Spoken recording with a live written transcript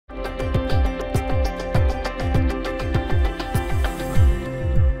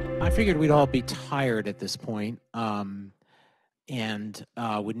figured we'd all be tired at this point, and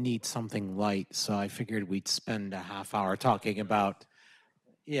would need something light. So I figured we'd spend a half hour talking about,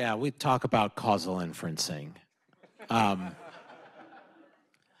 we'd talk about causal inferencing.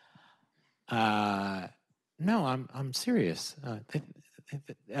 No, I'm serious.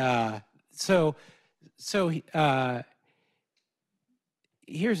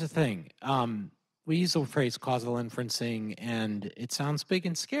 Here's the thing. We use the phrase causal inferencing, and it sounds big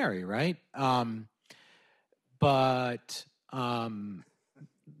and scary, right? But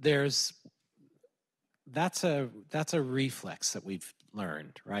that's a reflex that we've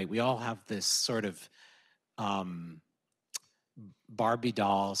learned, right? We all have this sort of Barbie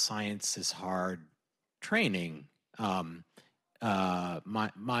doll, science is hard training. My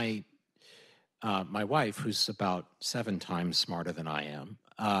wife, who's about 7 times smarter than I am,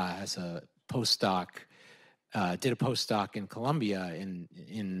 has a postdoc, did a postdoc in Columbia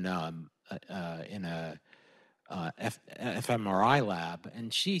in a fMRI lab,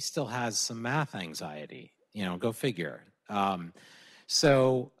 and she still has some math anxiety. Go figure.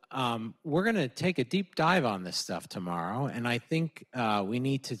 So we're going to take a deep dive on this stuff tomorrow, and I think we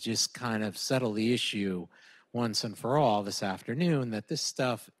need to just kind of settle the issue once and for all this afternoon that this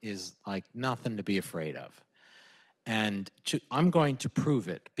stuff is like nothing to be afraid of. And I'm going to prove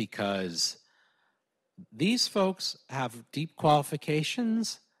it because these folks have deep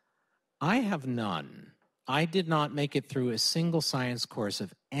qualifications. I have none. I did not make it through a single science course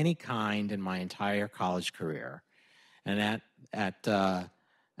of any kind in my entire college career. And at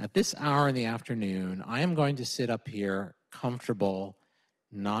this hour in the afternoon, I am going to sit up here comfortable,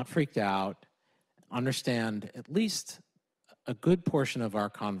 not freaked out, understand at least a good portion of our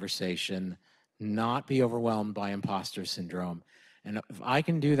conversation, not be overwhelmed by imposter syndrome. And if I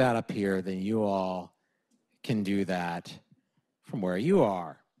can do that up here, then you all can do that from where you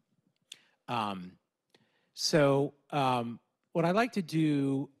are. What I'd like to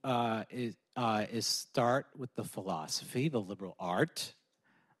do is start with the philosophy, the liberal art.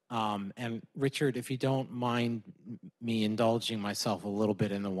 And Richard, if you don't mind me indulging myself a little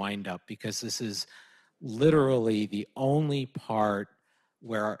bit in the wind-up, because this is literally the only part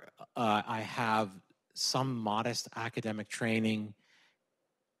where I have some modest academic training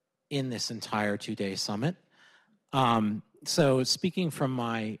in this entire 2-day summit. So speaking from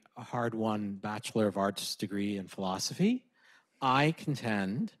my hard-won Bachelor of Arts degree in philosophy, I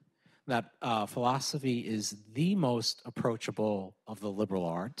contend that philosophy is the most approachable of the liberal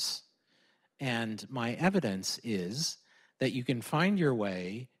arts. And my evidence is that you can find your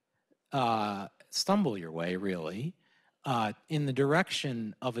way, stumble your way really, in the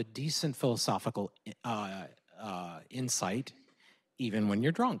direction of a decent philosophical insight, even when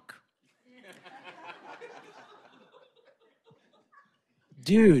you're drunk.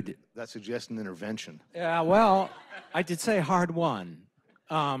 Dude. That suggests an intervention. Yeah, well, I did say hard won.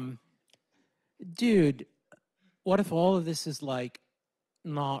 Dude, what if all of this is like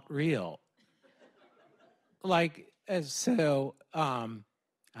not real? I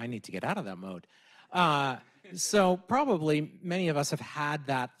need to get out of that mode. So probably many of us have had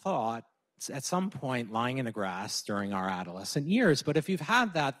that thought at some point lying in the grass during our adolescent years. But if you've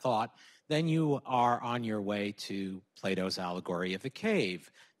had that thought, then you are on your way to Plato's allegory of the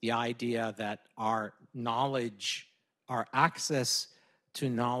cave, the idea that our knowledge, our access to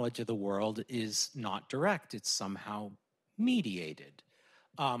knowledge of the world is not direct, it's somehow mediated.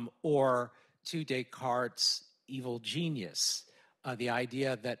 Or to Descartes' evil genius, the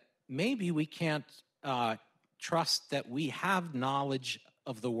idea that maybe we can't trust that we have knowledge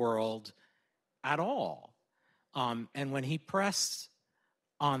of the world at all. And when he pressed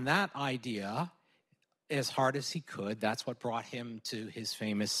on that idea as hard as he could, that's what brought him to his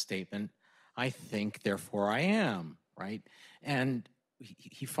famous statement, I think, therefore I am, right? And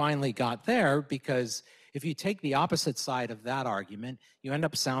he finally got there because if you take the opposite side of that argument, you end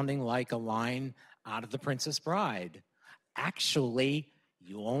up sounding like a line out of The Princess Bride. Actually,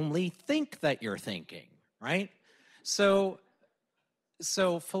 you only think that you're thinking, right? So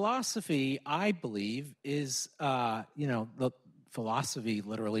philosophy, I believe, is, the philosophy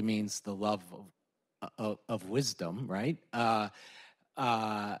literally means the love of wisdom, right?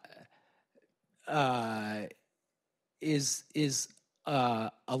 Is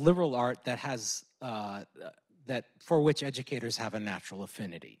a liberal art that has that for which educators have a natural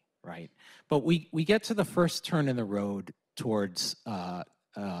affinity, right? But we get to the first turn in the road towards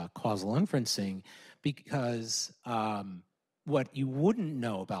causal inferencing because what you wouldn't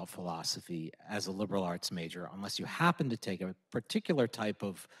know about philosophy as a liberal arts major, unless you happen to take a particular type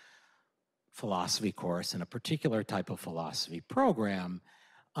of philosophy course and a particular type of philosophy program,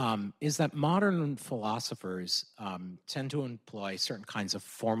 is that modern philosophers tend to employ certain kinds of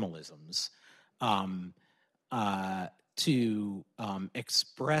formalisms um, to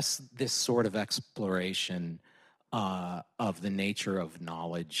express this sort of exploration of the nature of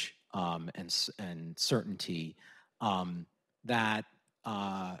knowledge and certainty that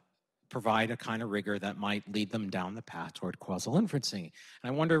provide a kind of rigor that might lead them down the path toward causal inferencing. And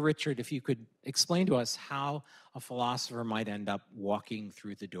I wonder, Richard, if you could explain to us how a philosopher might end up walking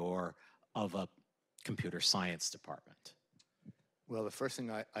through the door of a computer science department. Well, the first thing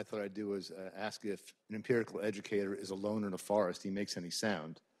I thought I'd do was ask if an empirical educator is alone in a forest, he makes any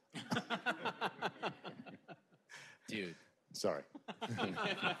sound. Dude. Sorry.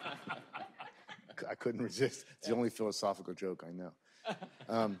 I couldn't resist. It's the only philosophical joke I know.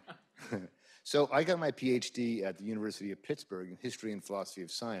 So I got my PhD at the University of Pittsburgh in history and philosophy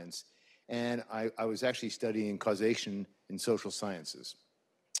of science, and I was actually studying causation in social sciences.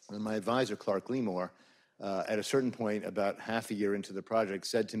 And my advisor, Clark Leamore, at a certain point, about half a year into the project,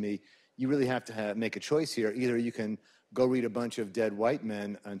 said to me, you really have to make a choice here. Either you can go read a bunch of dead white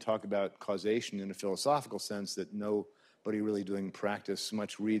men and talk about causation in a philosophical sense that nobody really doing practice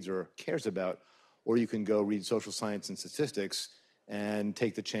much reads or cares about, or you can go read social science and statistics and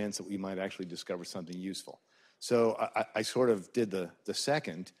take the chance that we might actually discover something useful. So I sort of did the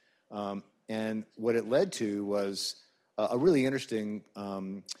second, and what it led to was a really interesting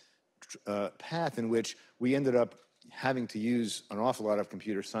path in which we ended up having to use an awful lot of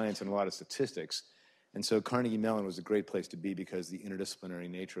computer science and a lot of statistics. And so Carnegie Mellon was a great place to be because the interdisciplinary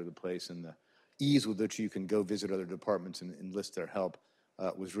nature of the place and the ease with which you can go visit other departments and enlist their help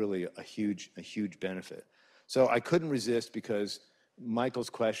was really a huge benefit. So I couldn't resist because Michael's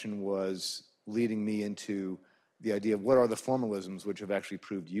question was leading me into the idea of what are the formalisms which have actually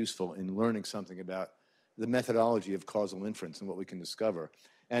proved useful in learning something about the methodology of causal inference and what we can discover.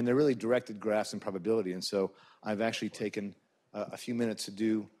 And they're really directed graphs and probability. And so I've actually taken a few minutes to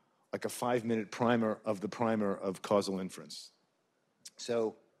do like a 5-minute primer of causal inference.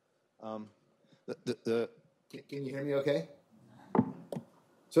 So, can you hear me okay?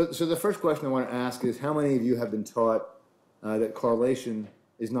 So the first question I want to ask is, how many of you have been taught that correlation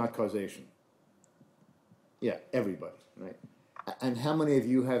is not causation? Yeah, everybody, right? And how many of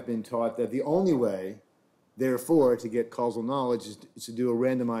you have been taught that the only way, therefore, to get causal knowledge is to do a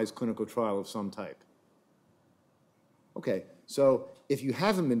randomized clinical trial of some type? Okay, so if you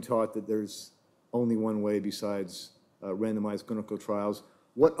haven't been taught that there's only one way besides randomized clinical trials,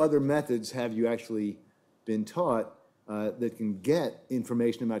 what other methods have you actually been taught that can get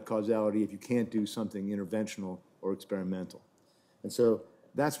information about causality if you can't do something interventional or experimental? And so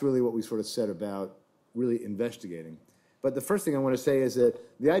that's really what we sort of set about really investigating. But the first thing I want to say is that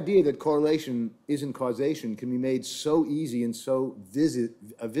the idea that correlation isn't causation can be made so easy and so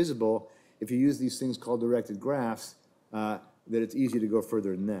visible if you use these things called directed graphs that it's easy to go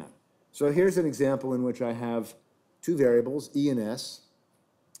further than that. So here's an example in which I have two variables, E and S,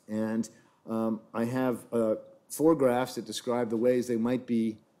 and I have 4 graphs that describe the ways they might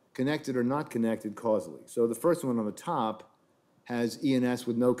be connected or not connected causally. So the first one on the top has E and S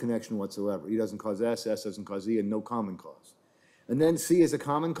with no connection whatsoever. E doesn't cause S, S doesn't cause E, and no common cause. And then C is a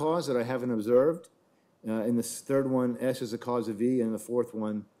common cause that I haven't observed. In the third one, S is a cause of E, and in the fourth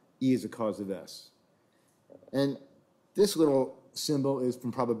one, E is a cause of S. And this little symbol is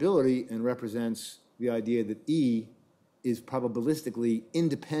from probability and represents the idea that E is probabilistically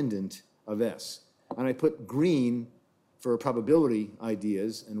independent of S. And I put green for probability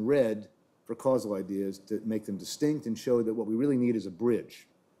ideas and red for causal ideas to make them distinct and show that what we really need is a bridge,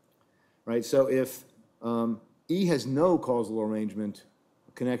 right? So if E has no causal arrangement,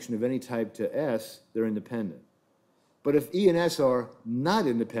 connection of any type to S, they're independent. But if E and S are not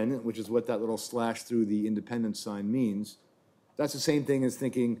independent, which is what that little slash through the independent sign means, that's the same thing as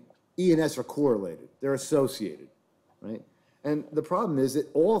thinking E and S are correlated. They're associated, right? And the problem is that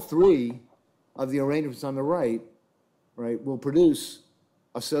all 3 of the arrangements on the right, will produce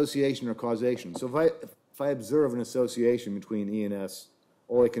association or causation. So if I observe an association between E and S,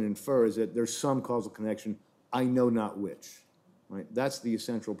 all I can infer is that there's some causal connection, I know not which, right? That's the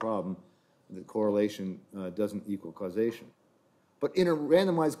essential problem, that correlation doesn't equal causation. But in a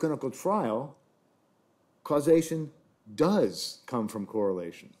randomized clinical trial, causation does come from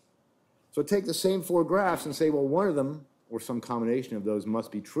correlation. So take the same 4 graphs and say, well, one of them, or some combination of those,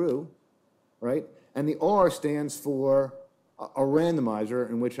 must be true, right? And the R stands for a randomizer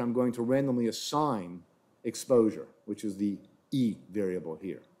in which I'm going to randomly assign exposure, which is the E variable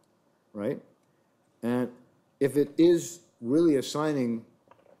here, right? And if it is really assigning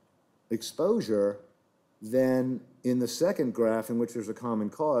exposure, then in the second graph, in which there's a common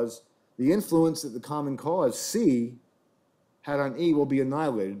cause, the influence that the common cause, C, had on E will be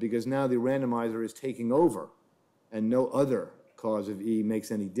annihilated because now the randomizer is taking over and no other cause of E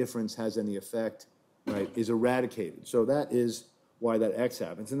makes any difference, has any effect, right, is eradicated. So that is why that X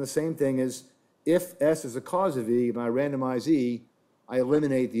happens. And the same thing is, if S is a cause of E, if I randomize E, I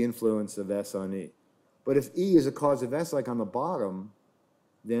eliminate the influence of S on E. But if E is a cause of S, like on the bottom,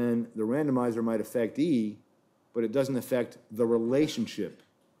 then the randomizer might affect E, but it doesn't affect the relationship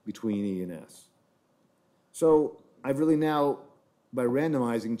between E and S. So I've really now, by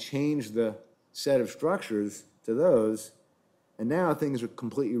randomizing, changed the set of structures to those, and now things are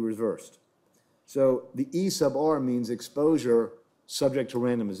completely reversed. So the E sub R means exposure subject to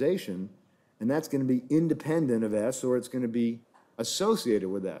randomization, and that's going to be independent of S, or it's going to be associated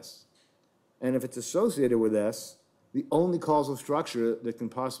with S. And if it's associated with S, the only causal structure that can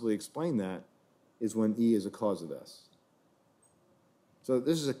possibly explain that is when E is a cause of S. So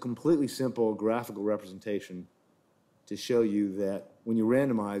this is a completely simple graphical representation to show you that when you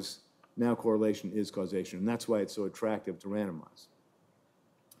randomize, now correlation is causation, and that's why it's so attractive to randomize.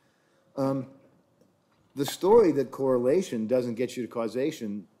 The story that correlation doesn't get you to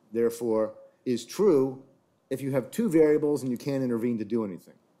causation, therefore, is true if you have two variables and you can't intervene to do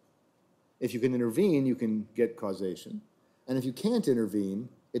anything. If you can intervene, you can get causation. And if you can't intervene,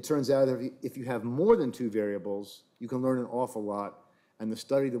 it turns out that if you have more than two variables, you can learn an awful lot. And the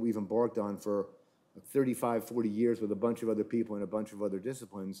study that we've embarked on for 35, 40 years with a bunch of other people in a bunch of other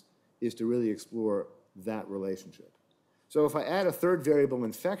disciplines is to really explore that relationship. So if I add a third variable,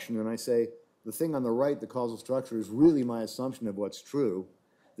 infection, and I say the thing on the right, the causal structure, is really my assumption of what's true,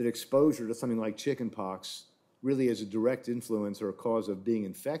 that exposure to something like chickenpox really is a direct influence or a cause of being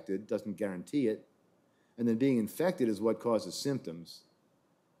infected, doesn't guarantee it, and then being infected is what causes symptoms.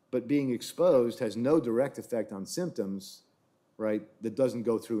 But being exposed has no direct effect on symptoms, right, that doesn't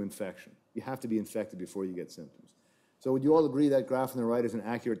go through infection. You have to be infected before you get symptoms. So would you all agree that graph on the right is an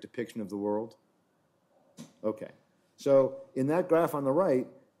accurate depiction of the world? Okay. So in that graph on the right,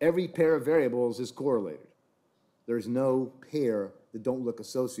 every pair of variables is correlated. There's no pair that don't look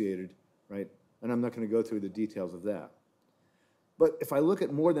associated, right? And I'm not going to go through the details of that. But if I look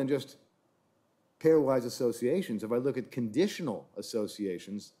at more than just pairwise associations, if I look at conditional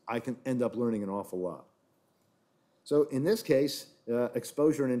associations, I can end up learning an awful lot. So in this case,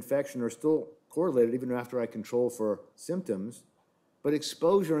 exposure and infection are still correlated even after I control for symptoms, but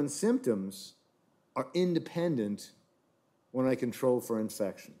exposure and symptoms are independent when I control for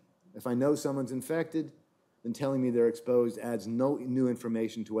infection. If I know someone's infected, then telling me they're exposed adds no new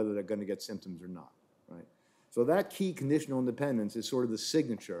information to whether they're going to get symptoms or not, right? So that key conditional independence is sort of the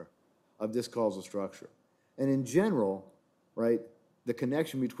signature of this causal structure. And in general, right, the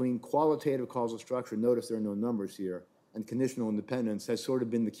connection between qualitative causal structure, notice there are no numbers here, and conditional independence has sort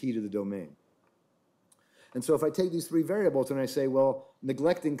of been the key to the domain. And so if I take these three variables and I say, well,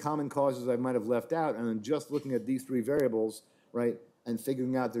 neglecting common causes I might have left out, and I'm just looking at these three variables, right, and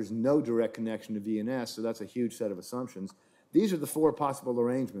figuring out there's no direct connection to V and S, so that's a huge set of assumptions. These are the four possible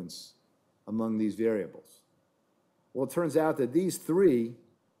arrangements among these variables. Well, it turns out that these three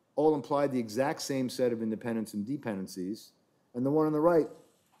all imply the exact same set of independence and dependencies, and the one on the right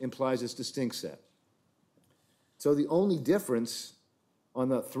implies this distinct set. So the only difference on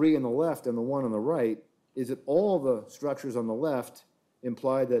the three on the left and the one on the right is that all the structures on the left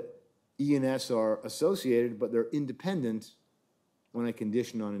imply that E and S are associated, but they're independent when I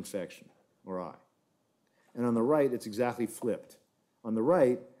condition on infection, or I. And on the right, it's exactly flipped. On the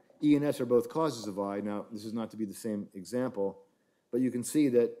right, E and S are both causes of I. Now, this is not to be the same example, but you can see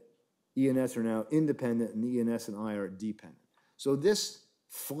that E and S are now independent, and E and S and I are dependent. So this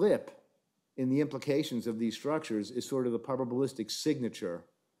flip in the implications of these structures is sort of the probabilistic signature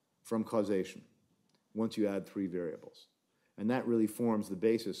from causation once you add three variables. And that really forms the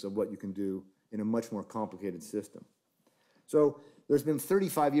basis of what you can do in a much more complicated system. So there's been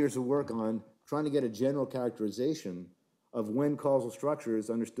 35 years of work on trying to get a general characterization of when causal structure is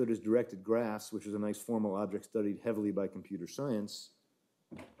understood as directed graphs, which is a nice formal object studied heavily by computer science,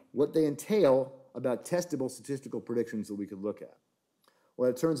 what they entail about testable statistical predictions that we could look at. Well,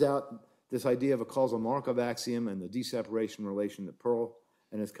 it turns out this idea of a causal Markov axiom and the deseparation relation that Pearl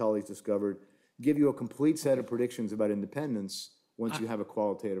and his colleagues discovered give you a complete set of predictions about independence once you have a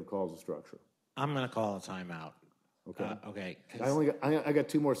qualitative causal structure. I'm going to call a timeout. Okay. Okay. I got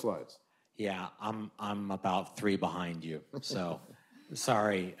two more slides. Yeah, I'm about 3 behind you. So,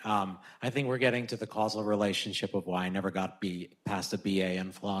 sorry. I think we're getting to the causal relationship of why I never got past a BA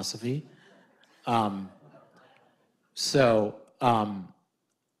in philosophy. So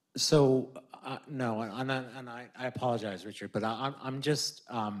No, and I apologize, Richard, but I'm just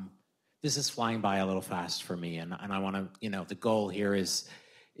this is flying by a little fast for me, and I want to, the goal here is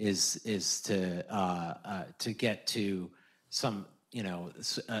to get to some,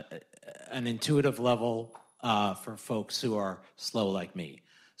 an intuitive level for folks who are slow like me.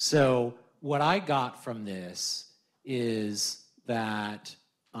 So what I got from this is that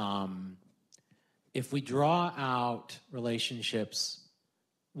if we draw out relationships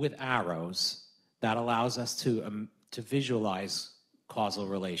with arrows, that allows us to visualize causal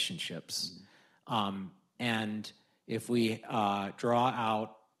relationships. And if we draw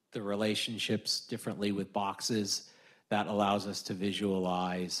out the relationships differently with boxes, that allows us to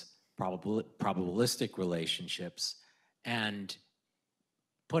visualize probabilistic relationships. And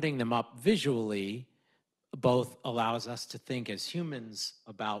putting them up visually both allows us to think as humans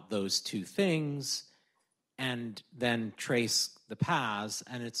about those two things and then trace the paths,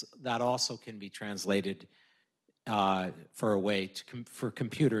 and that also can be translated for a way for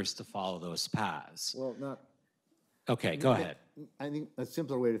computers to follow those paths. Well, not. Okay, go ahead. I think a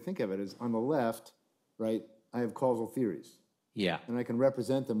simpler way to think of it is on the left, right, I have causal theories. Yeah. And I can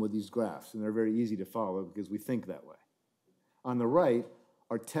represent them with these graphs, and they're very easy to follow because we think that way. On the right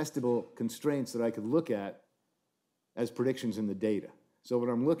are testable constraints that I could look at as predictions in the data. So what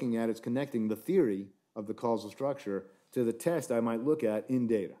I'm looking at is connecting the theory of the causal structure to the test I might look at in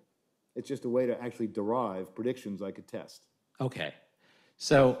data. It's just a way to actually derive predictions I could test. Okay.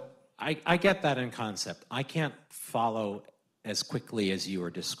 So I get that in concept. I can't follow as quickly as you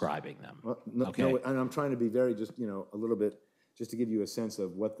are describing them. Well, no, and I'm trying to be very just, a little bit, just to give you a sense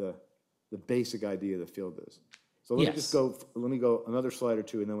of what the basic idea of the field is. So let me go another slide or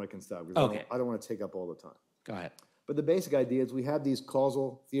two and then I can stop. Because I don't want to take up all the time. Go ahead. But the basic idea is we have these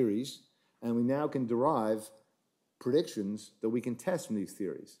causal theories, and we now can derive predictions that we can test from these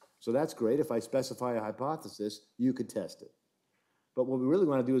theories. So that's great. If I specify a hypothesis, you could test it. But what we really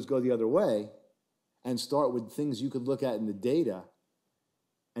want to do is go the other way and start with things you could look at in the data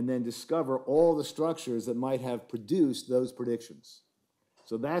and then discover all the structures that might have produced those predictions.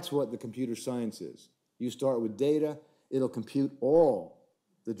 So that's what the computer science is. You start with data, it'll compute all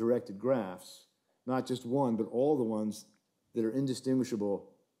the directed graphs, not just one, but all the ones that are indistinguishable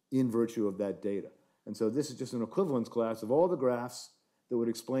in virtue of that data. And so this is just an equivalence class of all the graphs that would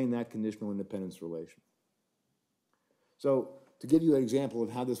explain that conditional independence relation. So to give you an example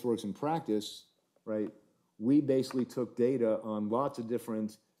of how this works in practice, right, we basically took data on lots of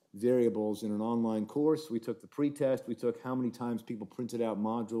different variables in an online course. We took the pretest, we took how many times people printed out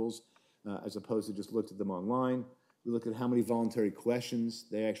modules as opposed to just looked at them online. We looked at how many voluntary questions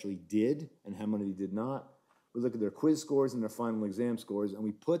they actually did and how many did not. We looked at their quiz scores and their final exam scores, and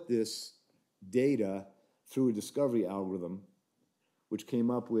we put this data through a discovery algorithm, which came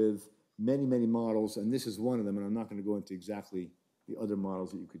up with many, many models, and this is one of them, and I'm not going to go into exactly the other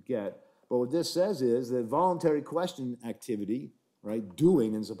models that you could get. But what this says is that voluntary question activity, right,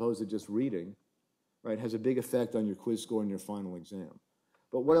 doing as opposed to just reading, right, has a big effect on your quiz score and your final exam.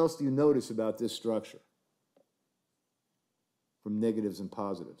 But what else do you notice about this structure from negatives and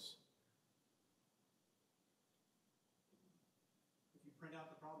positives? If you print out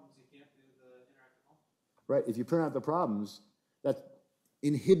the problems, you can't do the interactive homework. Right, if you print out the problems, that's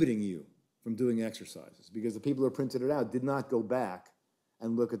inhibiting you from doing exercises because the people who printed it out did not go back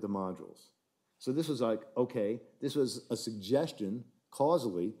and look at the modules. So this was like, okay, this was a suggestion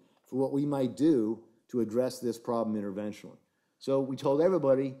causally for what we might do to address this problem interventionally. So we told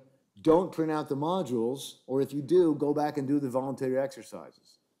everybody, don't print out the modules, or if you do, go back and do the voluntary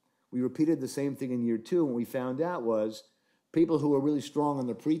exercises. We repeated the same thing in year 2, and what we found out was people who were really strong on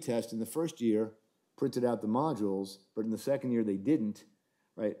the pretest in the first year printed out the modules, but in the second year they didn't,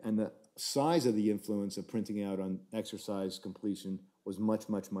 right? And the size of the influence of printing out on exercise completion was much,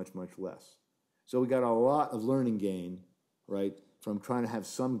 much, much, much less. So we got a lot of learning gain, right, from trying to have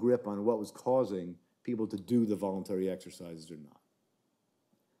some grip on what was causing people to do the voluntary exercises or not.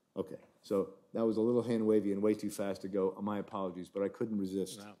 Okay, so that was a little hand-wavy and way too fast to go. My apologies, but I couldn't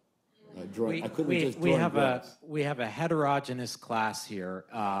resist. No. Drawing. We have a heterogeneous class here,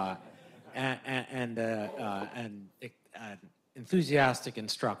 and an enthusiastic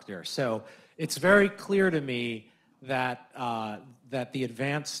instructor. So it's very clear to me that that the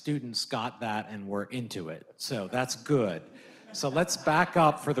advanced students got that and were into it. So that's good. So let's back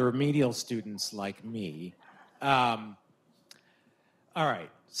up for the remedial students like me. All right.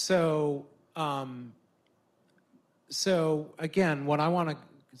 So so again, what I want to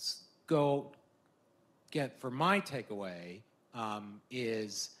go get for my takeaway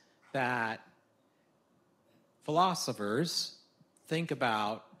is that philosophers think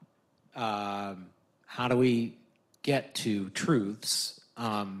about how do we get to truths?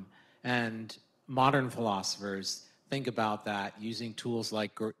 And modern philosophers think about that using tools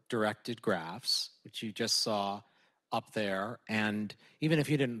like directed graphs, which you just saw up there. And even if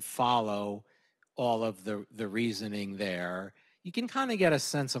you didn't follow all of the reasoning there, you can kind of get a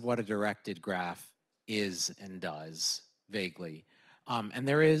sense of what a directed graph is and does vaguely. And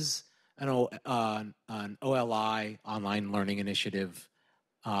there is an OLI, Online Learning Initiative,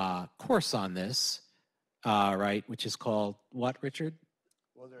 course on this, right, which is called what, Richard?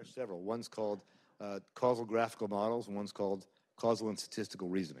 Well, there are several. One's called causal graphical models, and one's called causal and statistical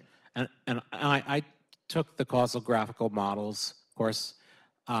reasoning. And I took the causal graphical models course,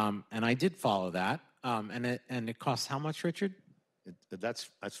 and I did follow that. And it costs how much, Richard? That's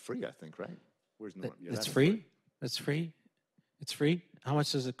free, I think, right? Where's Norm? Yeah, it's free? It's free? It's free? How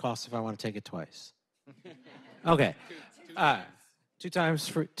much does it cost if I want to take it twice? Okay. Two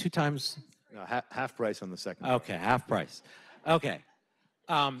times. No, half price on the second. Okay, half price. Okay.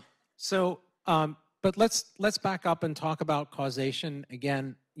 But let's back up and talk about causation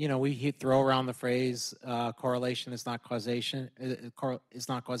again. You know, we throw around the phrase correlation is not causation.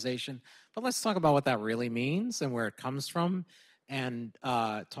 But let's talk about what that really means and where it comes from, and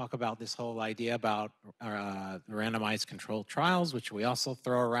talk about this whole idea about the randomized controlled trials, which we also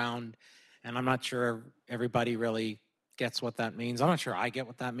throw around. And I'm not sure everybody really gets what that means. I'm not sure I get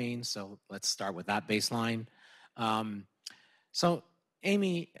what that means. So let's start with that baseline. So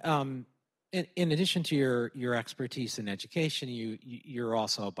Amy, in addition to your expertise in education, you're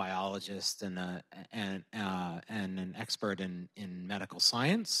also a biologist and an expert in medical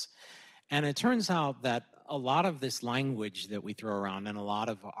science. And it turns out that a lot of this language that we throw around and a lot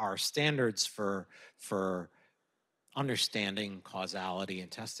of our standards for understanding causality and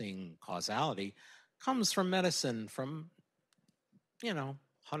testing causality comes from medicine from,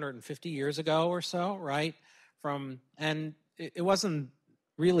 150 years ago or so, right? And it wasn't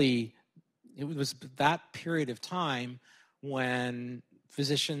really, it was that period of time when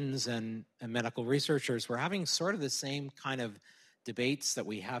physicians and medical researchers were having sort of the same kind of debates that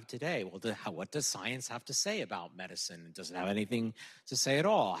we have today. Well, what does science have to say about medicine? Does it have anything to say at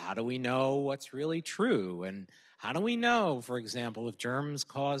all? How do we know what's really true? And how do we know, for example, if germs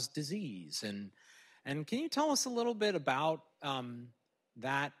cause disease? And can you tell us a little bit about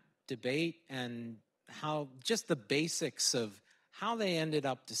that debate and how just the basics of how they ended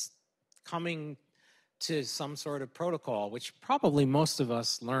up coming to some sort of protocol, which probably most of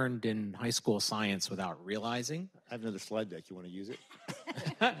us learned in high school science without realizing? I have another slide deck. You want to use it?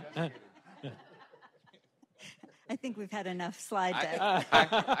 I think we've had enough slide deck. I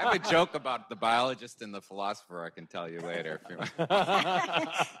have a joke about the biologist and the philosopher I can tell you later. If you want.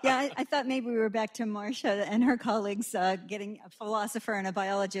 Yeah, I thought maybe we were back to Marcia and her colleagues getting a philosopher and a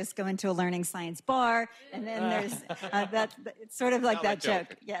biologist go into a learning science bar, and then there's it's sort of like that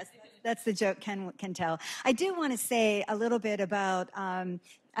joke. Yes, that's the joke Ken can tell. I do want to say a little bit about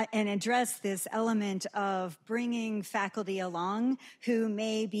and address this element of bringing faculty along who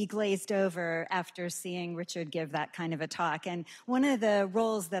may be glazed over after seeing Richard give that kind of a talk. And one of the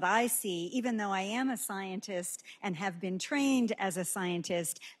roles that I see, even though I am a scientist and have been trained as a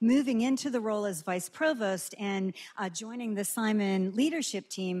scientist, moving into the role as vice provost and joining the Simon leadership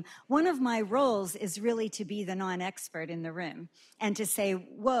team, one of my roles is really to be the non-expert in the room and to say,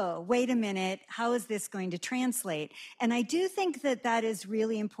 whoa, wait a minute, how is this going to translate? And I do think that that is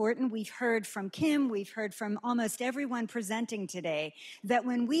really important. We've heard from Kim, we've heard from almost everyone presenting today, that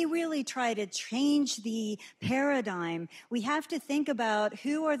when we really try to change the paradigm, we have to think about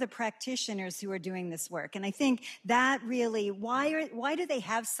who are the practitioners who are doing this work. And I think that really, why do they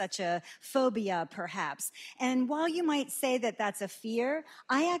have such a phobia, perhaps? And while you might say that that's a fear,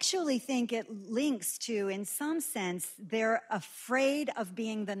 I actually think it links to, in some sense, they're afraid of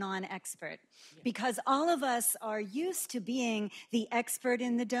being the non-expert. Because all of us are used to being the expert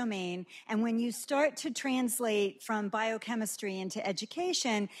in the domain, and when you start to translate from biochemistry into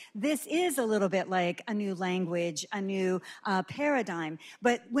education, this is a little bit like a new language, a new paradigm.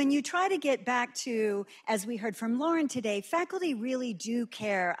 But when you try to get back to, as we heard from Lauren today, faculty really do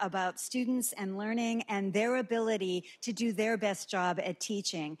care about students and learning and their ability to do their best job at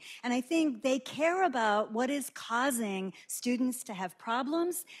teaching. And I think they care about what is causing students to have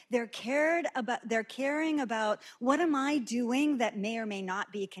problems. They're caring about what am I doing that may or may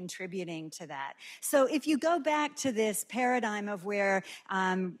not be contributing to that. So if you go back to this paradigm of where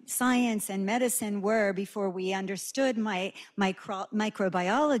science and medicine were before we understood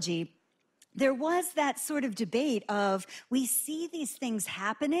microbiology, there was that sort of debate of we see these things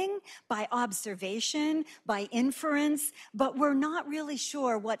happening by observation, by inference, but we're not really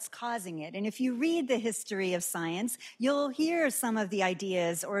sure what's causing it. And if you read the history of science, you'll hear some of the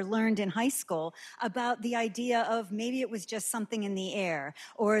ideas or learned in high school about the idea of maybe it was just something in the air,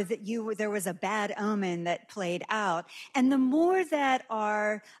 or that there was a bad omen that played out. And the more that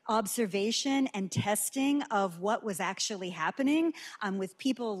our observation and testing of what was actually happening with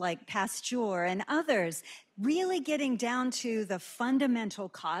people like Pasteur and others, really getting down to the fundamental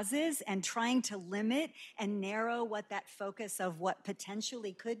causes and trying to limit and narrow what that focus of what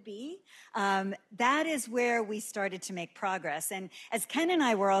potentially could be, that is where we started to make progress. And as Ken and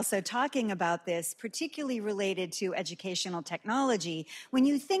I were also talking about this, particularly related to educational technology, when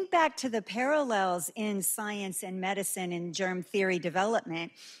you think back to the parallels in science and medicine and germ theory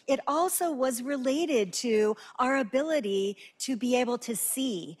development, it also was related to our ability to be able to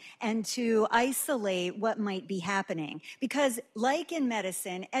see and to isolate what might be happening. Because like in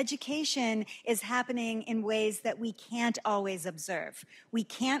medicine, education is happening in ways that we can't always observe. We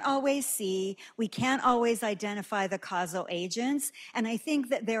can't always see, we can't always identify the causal agents, and I think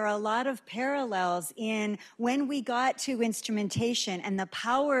that there are a lot of parallels in when we got to instrumentation and the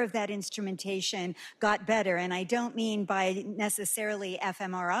power of that instrumentation got better, and I don't mean by necessarily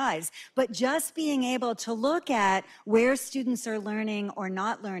fMRIs, but just being able to look at where students are learning or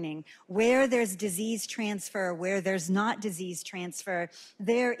not learning, where there's disease transfer, where there's not disease transfer,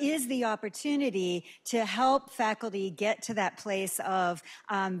 there is the opportunity to help faculty get to that place of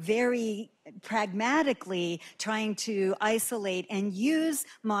very pragmatically trying to isolate and use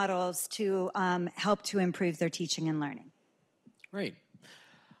models to help to improve their teaching and learning. Great.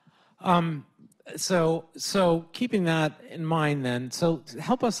 So keeping that in mind then, so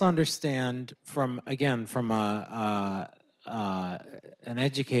help us understand from an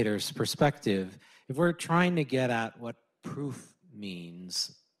educator's perspective, if we're trying to get at what proof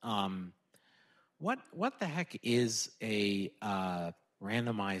means, what the heck is a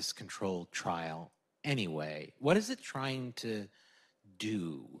randomized controlled trial anyway? What is it trying to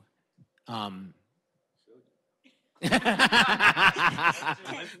do? We'll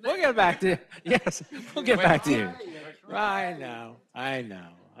get back to yes. We'll get back to you. I know.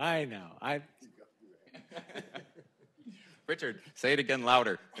 Richard, say it again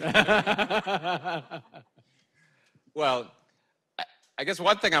louder. Well, I guess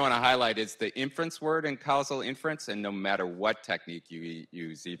one thing I want to highlight is the inference word in causal inference, and no matter what technique you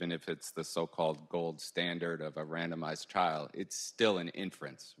use, even if it's the so-called gold standard of a randomized trial, it's still an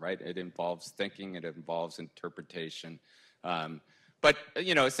inference, right? It involves thinking, it involves interpretation. But,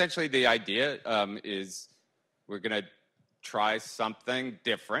 essentially the idea is we're going to try something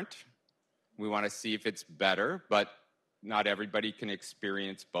different. We want to see if it's better, but not everybody can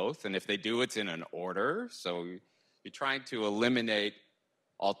experience both. And if they do, it's in an order. So you're trying to eliminate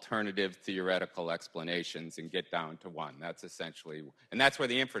alternative theoretical explanations and get down to one. That's essentially, and that's where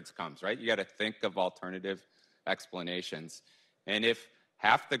the inference comes, right? You got to think of alternative explanations. And if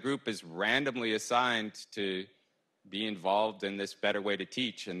half the group is randomly assigned to be involved in this better way to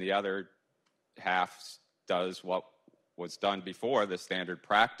teach, and the other half does what was done before, the standard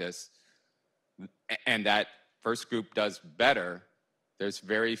practice, and that first group does better, there's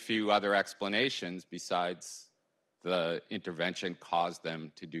very few other explanations besides the intervention caused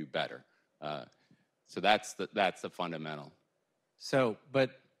them to do better. So that's the fundamental. So, but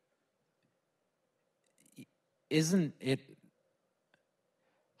isn't it,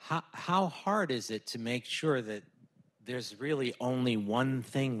 how hard is it to make sure that there's really only one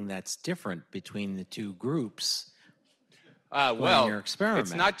thing that's different between the two groups? Well, your experiment?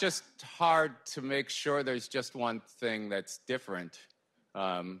 It's not just hard to make sure there's just one thing that's different.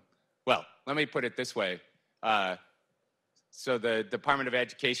 Well, let me put it this way. So the Department of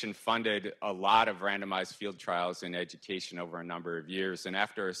Education funded a lot of randomized field trials in education over a number of years. And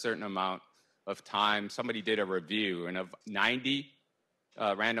after a certain amount of time, somebody did a review. And of 90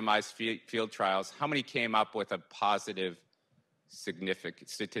 randomized field trials, how many came up with a positive, significant,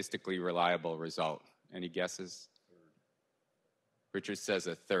 statistically reliable result? Any guesses? Richard says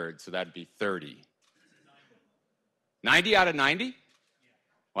a third, so that'd be 30. 90 out of 90?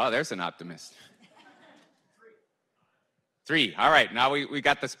 Wow, there's an optimist. 3. All right, now we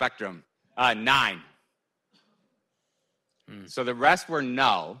got the spectrum. 9. So the rest were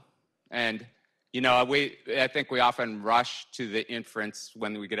null. And, I think we often rush to the inference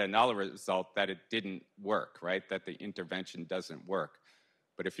when we get a null result that it didn't work, right? That the intervention doesn't work.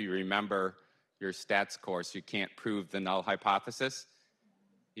 But if you remember your stats course, you can't prove the null hypothesis,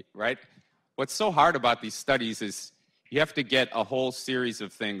 right? What's so hard about these studies is you have to get a whole series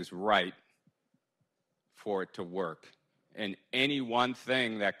of things right for it to work. And any one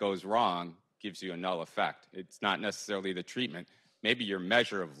thing that goes wrong gives you a null effect. It's not necessarily the treatment. Maybe your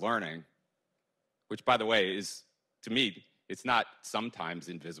measure of learning, which, by the way, is, to me, it's not sometimes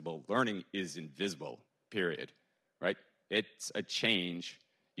invisible. Learning is invisible, period, right? It's a change.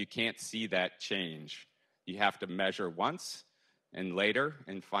 You can't see that change. You have to measure once and later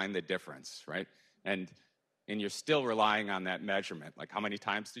and find the difference, right? And you're still relying on that measurement. Like, how many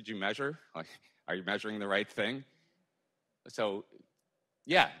times did you measure? Like, are you measuring the right thing? So,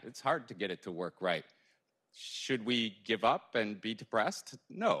 yeah, it's hard to get it to work right. Should we give up and be depressed?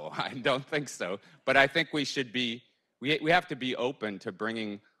 No, I don't think so. But I think we should be, we have to be open to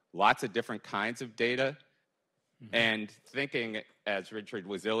bringing lots of different kinds of data and thinking, as Richard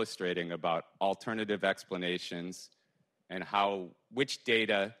was illustrating, about alternative explanations and which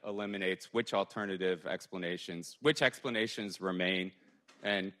data eliminates which alternative explanations, which explanations remain,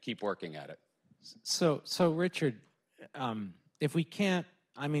 and keep working at it. So Richard, if we can't,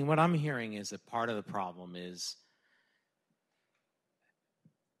 I mean, what I'm hearing is that part of the problem is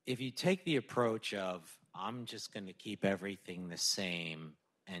if you take the approach of, I'm just going to keep everything the same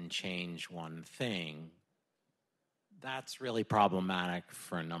and change one thing, that's really problematic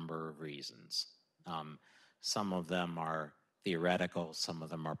for a number of reasons. Some of them are theoretical, some of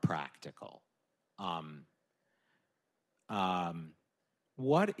them are practical.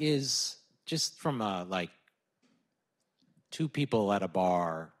 What is, just from a two people at a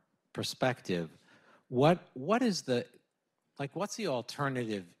bar perspective, what's the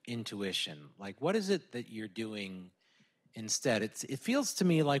alternative intuition? Like, what is it that you're doing instead? It feels to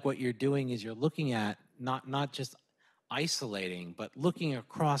me like what you're doing is you're looking at not just isolating, but looking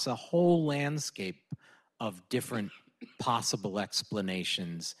across a whole landscape of different possible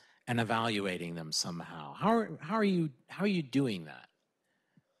explanations and evaluating them somehow. How are you doing that?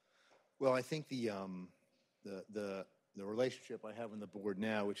 Well, I think the relationship I have on the board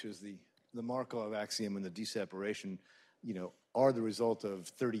now, which is the Markov axiom and the deseparation, are the result of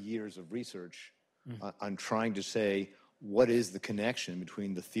 30 years of research on trying to say what is the connection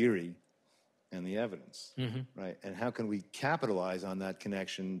between the theory and the evidence, right? And how can we capitalize on that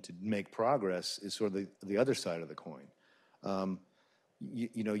connection to make progress is sort of the other side of the coin.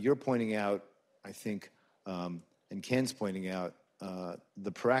 You're pointing out, I think, and Ken's pointing out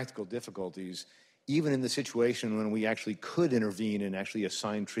the practical difficulties, even in the situation when we actually could intervene and actually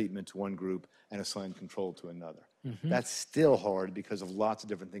assign treatment to one group and assign control to another. That's still hard because of lots of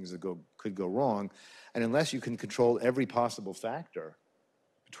different things that could go wrong. And unless you can control every possible factor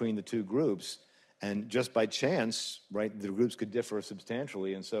between the two groups, and just by chance, right, the groups could differ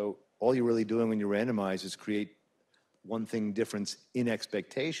substantially. And so all you're really doing when you randomize is create one thing difference in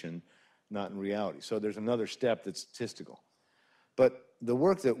expectation, not in reality. So there's another step that's statistical. But the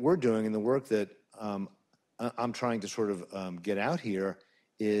work that we're doing and the work that I'm trying to sort of get out here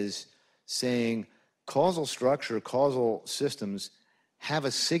is saying causal structure, causal systems have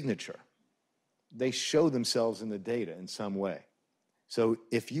a signature. They show themselves in the data in some way. So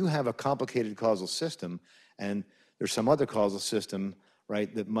if you have a complicated causal system and there's some other causal system,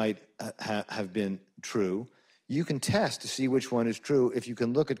 right, that might have been true, you can test to see which one is true if you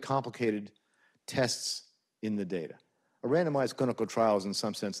can look at complicated tests in the data. A randomized clinical trial is in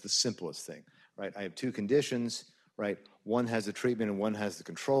some sense the simplest thing, right? I have two conditions, right? One has the treatment and one has the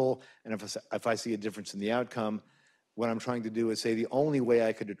control. And if I see a difference in the outcome, what I'm trying to do is say the only way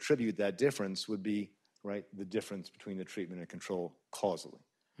I could attribute that difference would be, right, the difference between the treatment and control causally.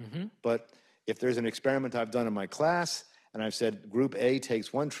 But if there's an experiment I've done in my class and I've said group A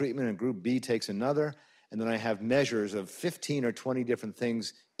takes one treatment and group B takes another, and then I have measures of 15 or 20 different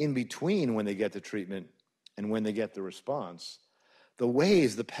things in between when they get the treatment and when they get the response, the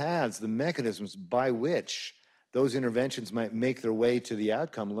ways, the paths, the mechanisms by which those interventions might make their way to the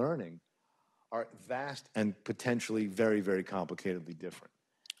outcome learning are vast and potentially very, very complicatedly different.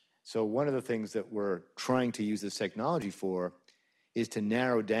 So one of the things that we're trying to use this technology for is to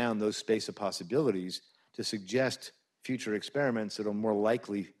narrow down those space of possibilities to suggest future experiments that will more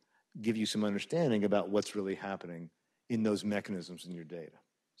likely give you some understanding about what's really happening in those mechanisms in your data.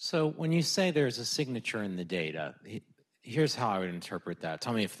 So when you say there's a signature in the data, here's how I would interpret that.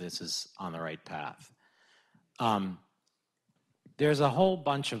 Tell me if this is on the right path. There's a whole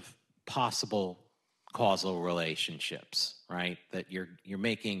bunch of possible causal relationships, right? That you're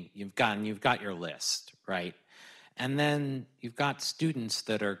making, you've got your list, right? And then you've got students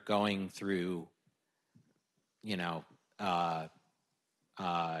that are going through,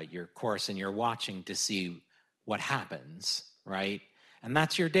 your course and you're watching to see what happens, right? And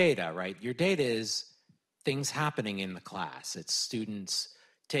that's your data, right? Your data is things happening in the class. It's students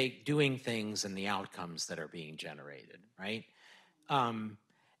doing things and the outcomes that are being generated, right?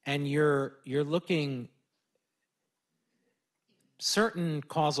 And you're looking, certain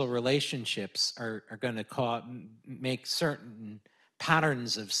causal relationships are going to make certain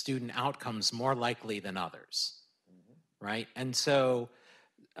patterns of student outcomes more likely than others, right? And so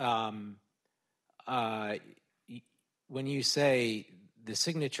when you say the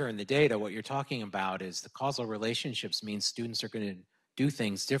signature in the data, what you're talking about is the causal relationships means students are going to do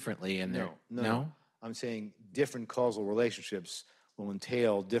things differently. And No. I'm saying different causal relationships will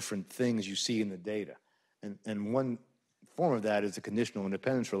entail different things you see in the data. And one form of that is the conditional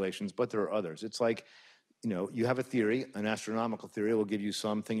independence relations, but there are others. It's like, you have a theory, an astronomical theory will give you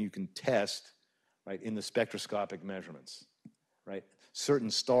something you can test, right, in the spectroscopic measurements, right? Certain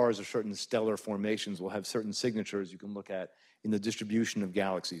stars or certain stellar formations will have certain signatures you can look at in the distribution of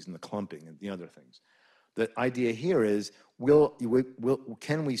galaxies and the clumping and the other things. The idea here is,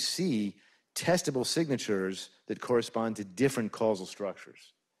 can we see testable signatures that correspond to different causal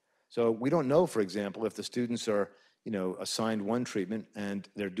structures? So we don't know, for example, if the students are, assigned one treatment and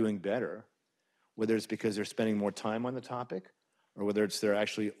they're doing better, whether it's because they're spending more time on the topic, or whether it's they're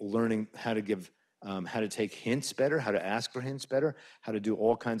actually learning how to give, how to take hints better, how to ask for hints better, how to do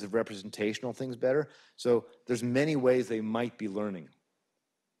all kinds of representational things better. So there's many ways they might be learning.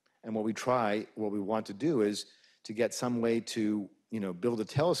 And what we want to do is to get some way to, build a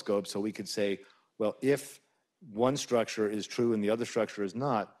telescope so we could say, well, if one structure is true and the other structure is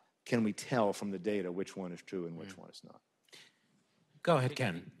not, can we tell from the data which one is true and which one is not? Go ahead,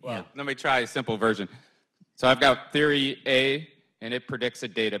 Ken. Well, let me try a simple version. So I've got theory A, and it predicts a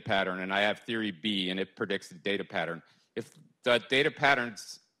data pattern, and I have theory B, and it predicts a data pattern. If the data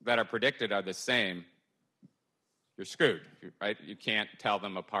patterns that are predicted are the same, you're screwed, right? You can't tell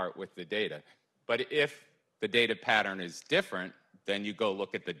them apart with the data. But if the data pattern is different, then you go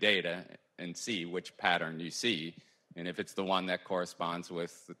look at the data and see which pattern you see. And if it's the one that corresponds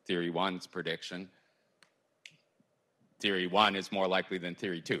with theory 1's prediction, theory 1 is more likely than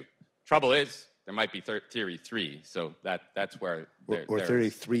theory 2. Trouble is, there might be theory 3, so that's where... Or theory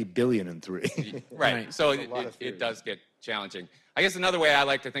 3 billion and 3. Right, so it does get challenging. I guess another way I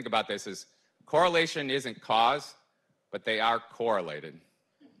like to think about this is correlation isn't cause, but they are correlated.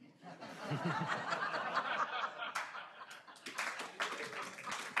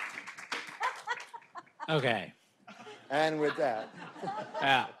 Okay. And with that.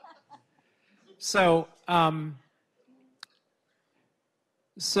 Yeah. So, I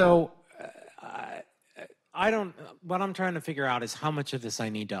don't, what I'm trying to figure out is how much of this I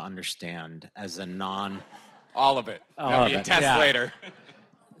need to understand as a all of it. That'll be a test later.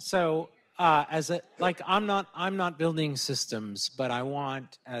 So, I'm not building systems, but I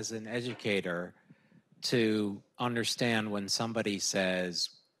want, as an educator, to understand when somebody says,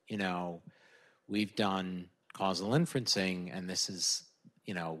 we've done causal inferencing and this is,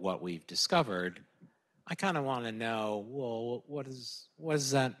 what we've discovered. I kind of want to know, well, what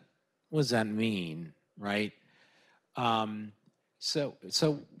does that mean, right? So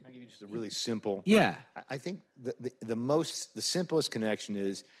Can I give you just a really simple? Yeah. I think the simplest connection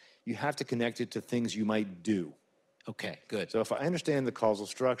is you have to connect it to things you might do. Okay, good. So if I understand the causal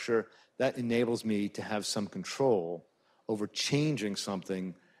structure, that enables me to have some control over changing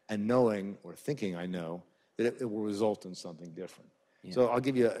something and knowing or thinking I know that it will result in something different. Yeah. So I'll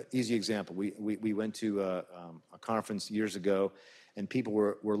give you an easy example. We went to a conference years ago, and people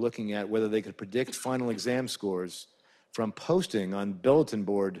were looking at whether they could predict final exam scores from posting on bulletin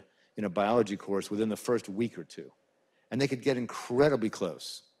board in a biology course within the first week or two. And they could get incredibly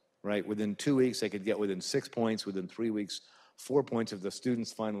close, right? Within 2 weeks, they could get within 6 points. Within 3 weeks, 4 points of the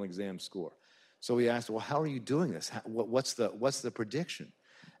student's final exam score. So we asked, well, how are you doing this? What's the prediction?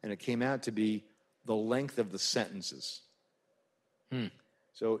 And it came out to be the length of the sentences.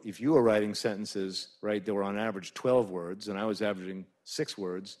 So if you were writing sentences, right, that were on average 12 words, and I was averaging 6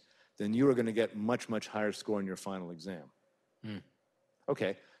 words, then you were going to get much, much higher score in your final exam.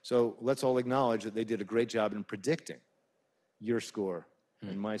 Okay, so let's all acknowledge that they did a great job in predicting your score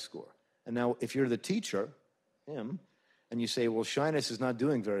and my score. And now if you're the teacher, him, and you say, well, Scheines is not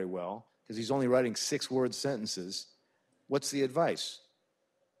doing very well because he's only writing 6-word sentences, what's the advice?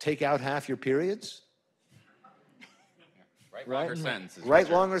 Take out half your periods? Write longer sentences.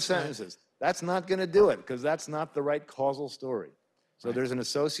 Write longer sentences. That's not going to do it because that's not the right causal story. So there's an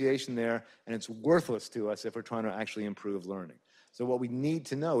association there, and it's worthless to us if we're trying to actually improve learning. So what we need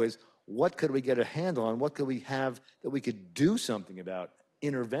to know is, what could we get a handle on? What could we have that we could do something about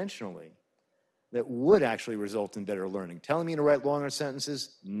interventionally that would actually result in better learning? Telling me to write longer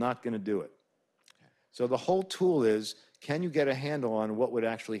sentences, not going to do it. So the whole tool is, can you get a handle on what would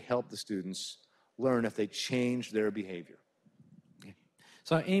actually help the students learn if they change their behavior?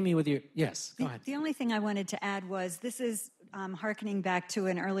 So Amy, with your, yes, go ahead. The only thing I wanted to add was this is hearkening back to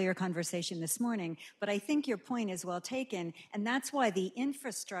an earlier conversation this morning, but I think your point is well taken, and that's why the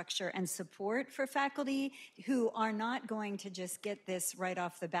infrastructure and support for faculty who are not going to just get this right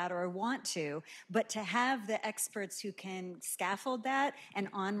off the bat or want to, but to have the experts who can scaffold that and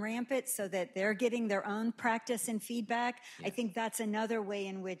on-ramp it so that they're getting their own practice and feedback. Yes. I think that's another way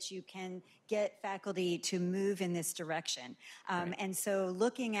in which you can get faculty to move in this direction. Right. And so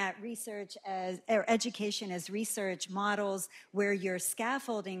looking at research or education as research models where you're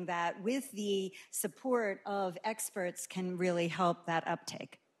scaffolding that with the support of experts can really help that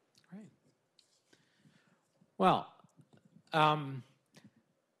uptake. Right. Well,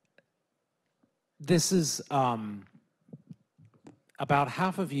 this is about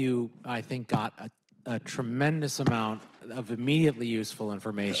half of you, I think, got a tremendous amount of immediately useful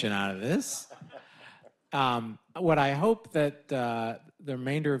information out of this. What I hope that the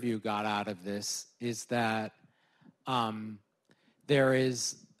remainder of you got out of this is that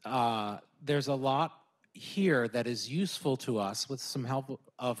there's a lot here that is useful to us with some help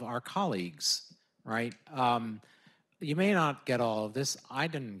of our colleagues, right? You may not get all of this. I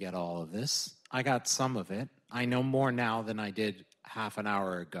didn't get all of this. I got some of it. I know more now than I did half an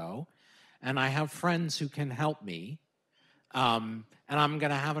hour ago. And I have friends who can help me. And I'm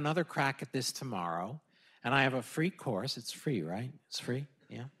going to have another crack at this tomorrow. And I have a free course. It's free, right? It's free?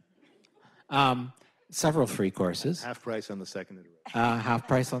 Yeah. Several free courses. Half price on the second iteration. Half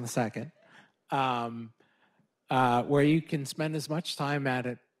price on the second. Where you can spend as much time at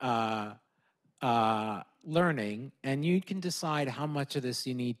it learning, and you can decide how much of this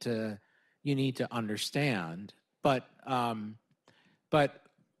you need to understand. But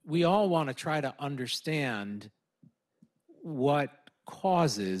we all want to try to understand what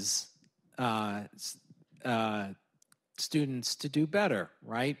causes students to do better,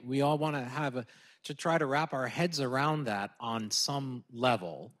 right? We all want to try to wrap our heads around that on some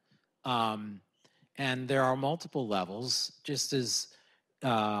level. And there are multiple levels, just as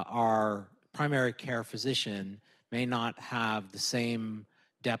our primary care physician may not have the same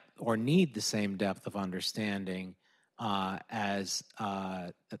depth or need the same depth of understanding as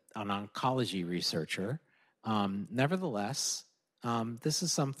an oncology researcher. Nevertheless, this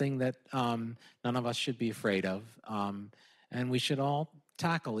is something that none of us should be afraid of, and we should all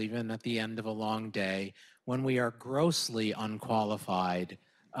tackle even at the end of a long day when we are grossly unqualified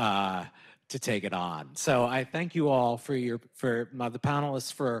to take it on. So I thank you all for the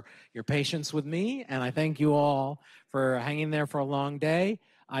panelists for your patience with me, and I thank you all for hanging there for a long day.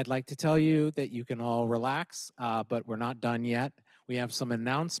 I'd like to tell you that you can all relax, but we're not done yet. We have some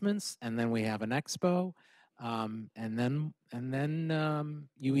announcements, and then we have an expo, and then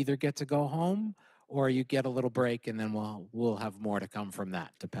you either get to go home or you get a little break, and then we'll have more to come from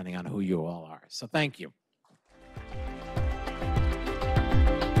that, depending on who you all are. So thank you.